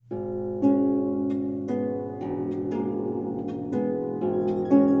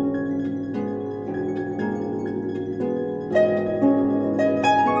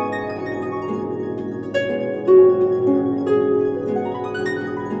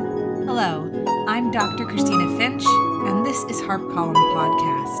I'm Dr. Christina Finch, and this is Harp Column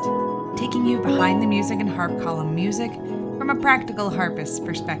Podcast, taking you behind the music in harp column music from a practical harpist's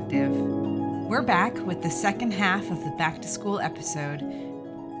perspective. We're back with the second half of the Back to School episode,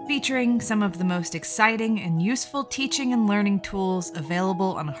 featuring some of the most exciting and useful teaching and learning tools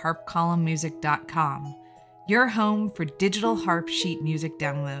available on harpcolumnmusic.com, your home for digital harp sheet music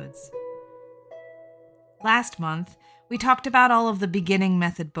downloads. Last month, we talked about all of the beginning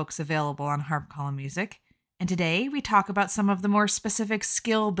method books available on Harp Column Music, and today we talk about some of the more specific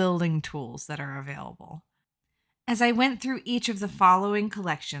skill-building tools that are available. As I went through each of the following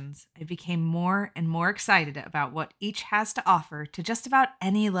collections, I became more and more excited about what each has to offer to just about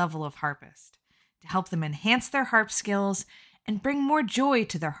any level of harpist, to help them enhance their harp skills and bring more joy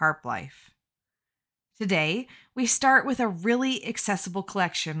to their harp life. Today, we start with a really accessible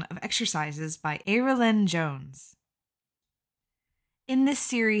collection of exercises by Airalyn Jones. In this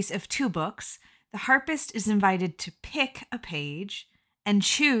series of 2 books, the harpist is invited to pick a page and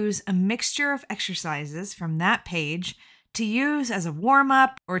choose a mixture of exercises from that page to use as a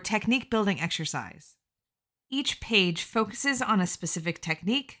warm-up or technique-building exercise. Each page focuses on a specific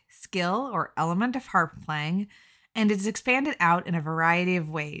technique, skill, or element of harp playing, and is expanded out in a variety of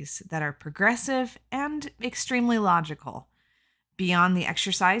ways that are progressive and extremely logical. Beyond the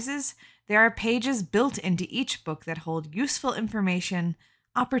exercises, there are pages built into each book that hold useful information,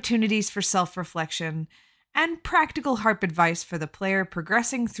 opportunities for self-reflection, and practical harp advice for the player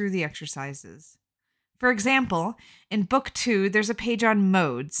progressing through the exercises. For example, in Book 2, there's a page on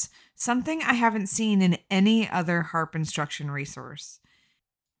modes, something I haven't seen in any other harp instruction resource.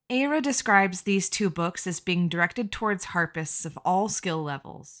 Aira describes these 2 books as being directed towards harpists of all skill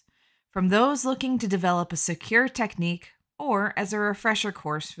levels, from those looking to develop a secure technique or as a refresher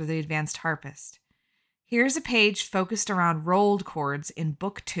course for the advanced harpist. Here's a page focused around rolled chords in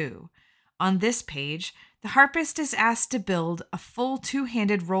Book 2. On this page, the harpist is asked to build a full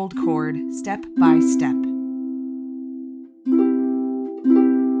 2-handed rolled chord step by step.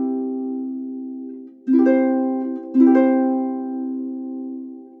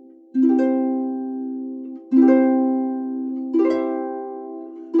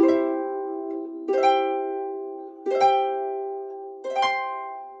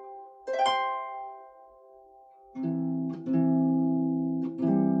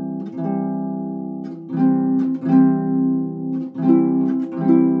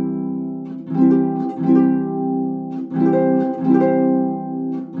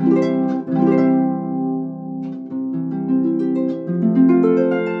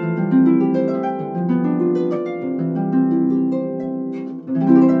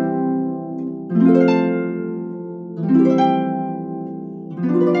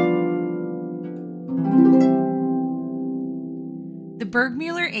 The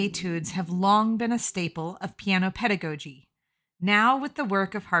Burgmuller Etudes have long been a staple of piano pedagogy. Now, with the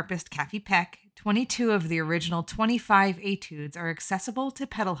work of harpist Kathy Peck, 22 of the original 25 etudes are accessible to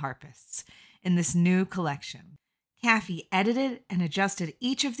pedal harpists in this new collection. Kathy edited and adjusted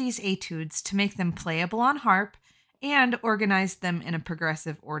each of these etudes to make them playable on harp and organized them in a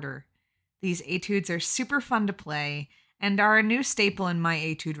progressive order. These etudes are super fun to play and are a new staple in my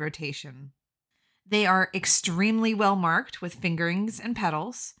etude rotation. They are extremely well marked with fingerings and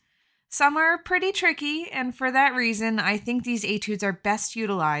pedals. Some are pretty tricky, and for that reason, I think these etudes are best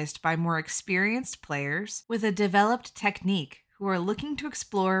utilized by more experienced players with a developed technique who are looking to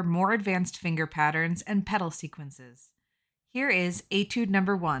explore more advanced finger patterns and pedal sequences. Here is Etude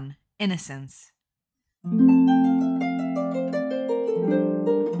number 1, Innocence.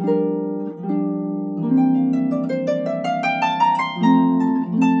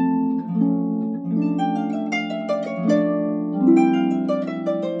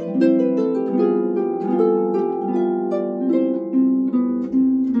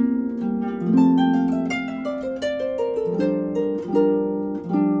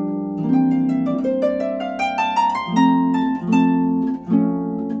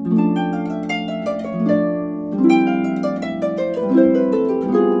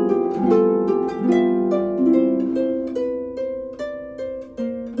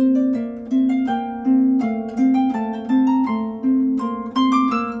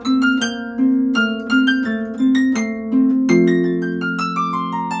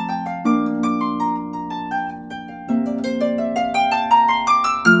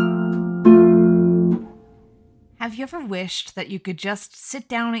 Have you ever wished that you could just sit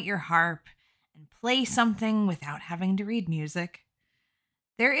down at your harp and play something without having to read music?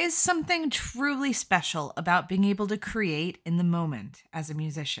 There is something truly special about being able to create in the moment as a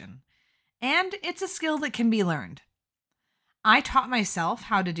musician, and it's a skill that can be learned. I taught myself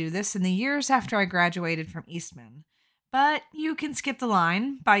how to do this in the years after I graduated from Eastman, but you can skip the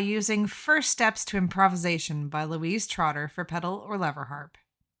line by using First Steps to Improvisation by Louise Trotter for pedal or lever harp.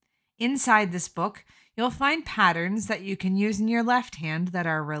 Inside this book, you'll find patterns that you can use in your left hand that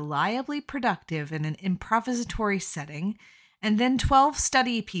are reliably productive in an improvisatory setting, and then 12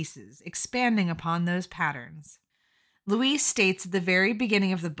 study pieces expanding upon those patterns. Louise states at the very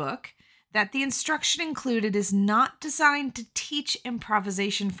beginning of the book that the instruction included is not designed to teach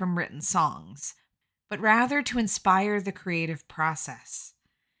improvisation from written songs, but rather to inspire the creative process.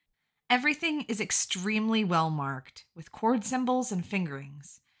 Everything is extremely well marked, with chord symbols and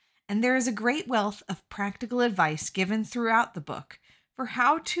fingerings, and there is a great wealth of practical advice given throughout the book for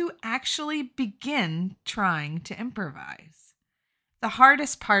how to actually begin trying to improvise. The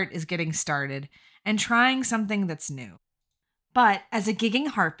hardest part is getting started and trying something that's new. But as a gigging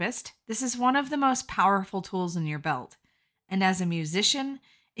harpist, this is one of the most powerful tools in your belt, and as a musician,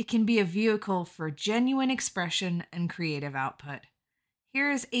 it can be a vehicle for genuine expression and creative output. Here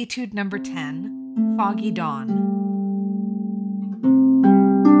is Etude number 10, Foggy Dawn.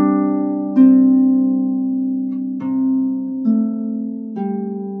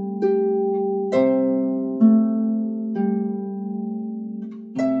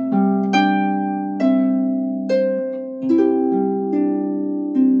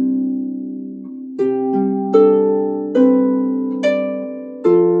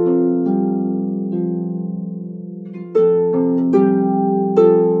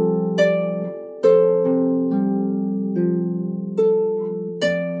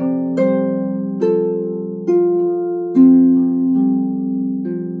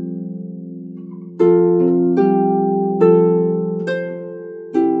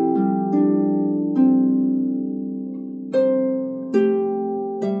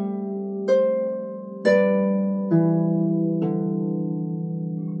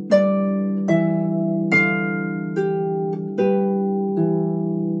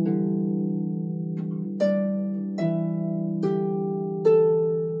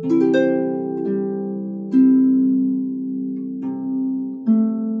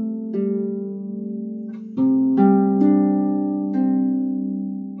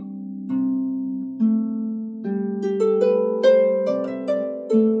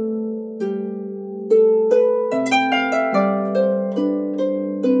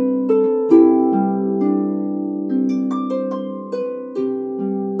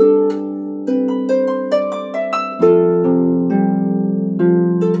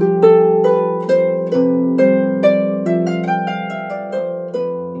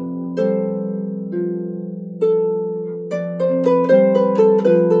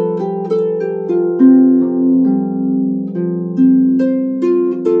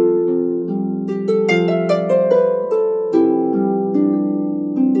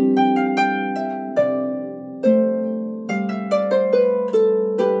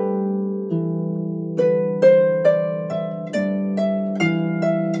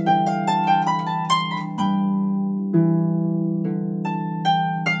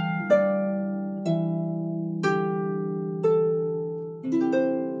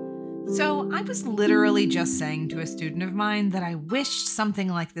 I was literally just saying to a student of mine that I wished something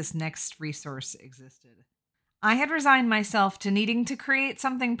like this next resource existed. I had resigned myself to needing to create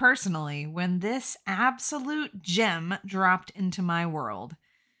something personally when this absolute gem dropped into my world.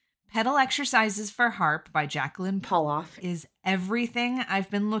 Pedal Exercises for Harp by Jacqueline Poloff is everything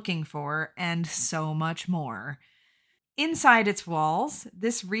I've been looking for and so much more. Inside its walls,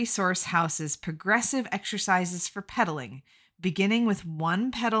 this resource houses progressive exercises for pedaling, beginning with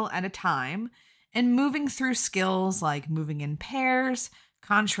one pedal at a time and moving through skills like moving in pairs,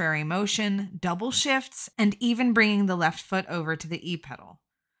 contrary motion, double shifts, and even bringing the left foot over to the E pedal.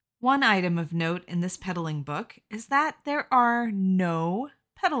 One item of note in this pedaling book is that there are no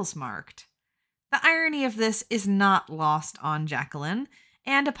pedals marked. The irony of this is not lost on Jacqueline,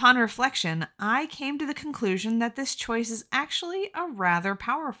 and upon reflection, I came to the conclusion that this choice is actually a rather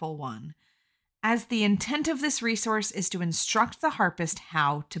powerful one. As the intent of this resource is to instruct the harpist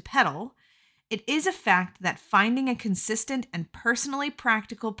how to pedal, it is a fact that finding a consistent and personally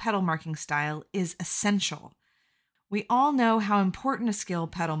practical pedal marking style is essential. We all know how important a skill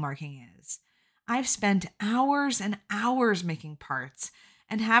pedal marking is. I've spent hours and hours making parts,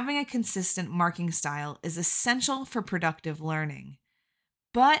 and having a consistent marking style is essential for productive learning.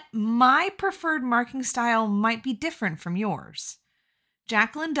 But my preferred marking style might be different from yours.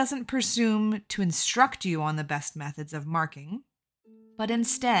 Jacqueline doesn't presume to instruct you on the best methods of marking, but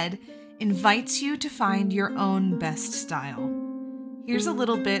instead invites you to find your own best style. Here's a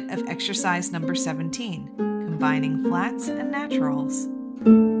little bit of exercise number 17, combining flats and naturals.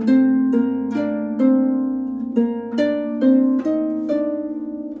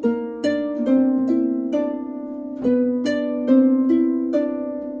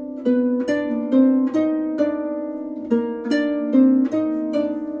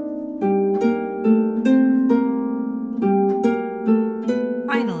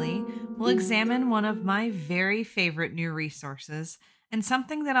 Finally, we'll examine one of my very favorite new resources and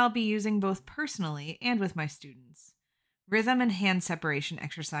something that I'll be using both personally and with my students. Rhythm and Hand Separation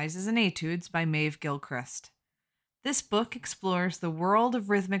Exercises and Etudes by Maeve Gilchrist. This book explores the world of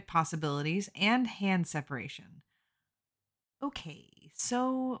rhythmic possibilities and hand separation. Okay,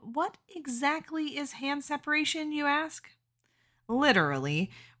 so what exactly is hand separation, you ask?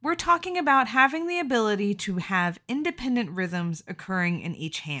 Literally, we're talking about having the ability to have independent rhythms occurring in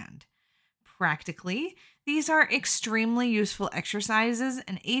each hand. Practically, these are extremely useful exercises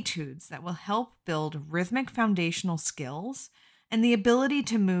and etudes that will help build rhythmic foundational skills and the ability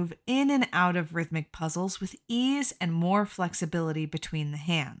to move in and out of rhythmic puzzles with ease and more flexibility between the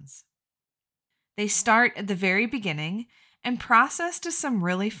hands. They start at the very beginning and process to some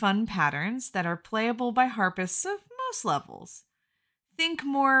really fun patterns that are playable by harpists of most levels. Think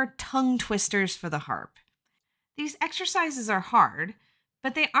more tongue twisters for the harp. These exercises are hard,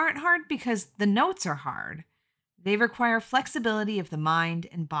 but they aren't hard because the notes are hard. They require flexibility of the mind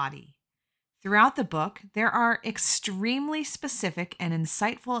and body. Throughout the book, there are extremely specific and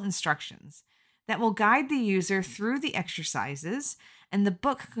insightful instructions that will guide the user through the exercises, and the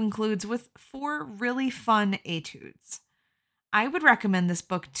book concludes with 4 really fun etudes. I would recommend this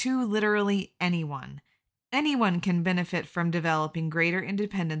book to literally anyone. Anyone can benefit from developing greater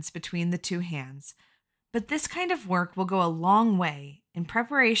independence between the two hands, but this kind of work will go a long way in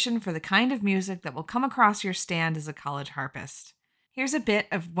preparation for the kind of music that will come across your stand as a college harpist. Here's a bit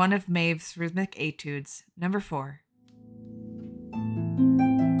of one of Maeve's rhythmic etudes, number 4.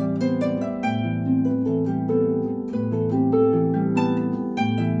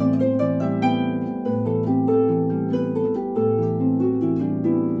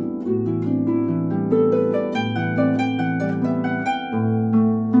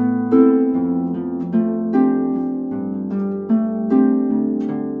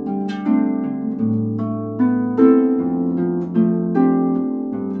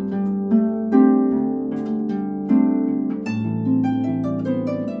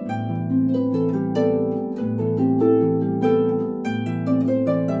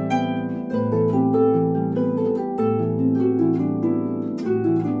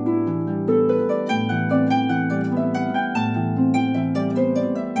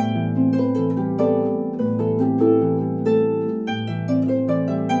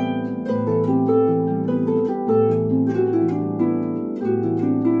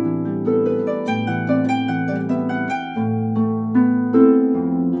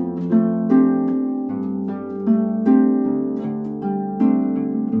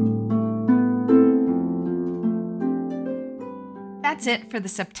 That's it for the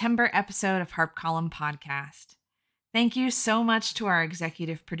September episode of Harp Column Podcast. Thank you so much to our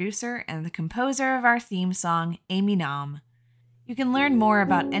executive producer and the composer of our theme song, Amy Nam. You can learn more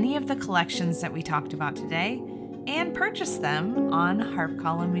about any of the collections that we talked about today and purchase them on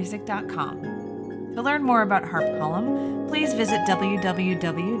harpcolumnmusic.com. To learn more about Harp Column, please visit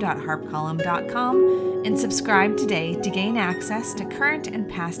www.harpcolumn.com and subscribe today to gain access to current and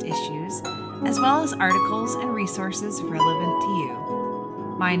past issues, as well as articles and resources relevant to you.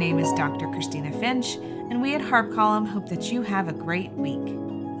 My name is Dr. Christina Finch, and we at Harp Column hope that you have a great week.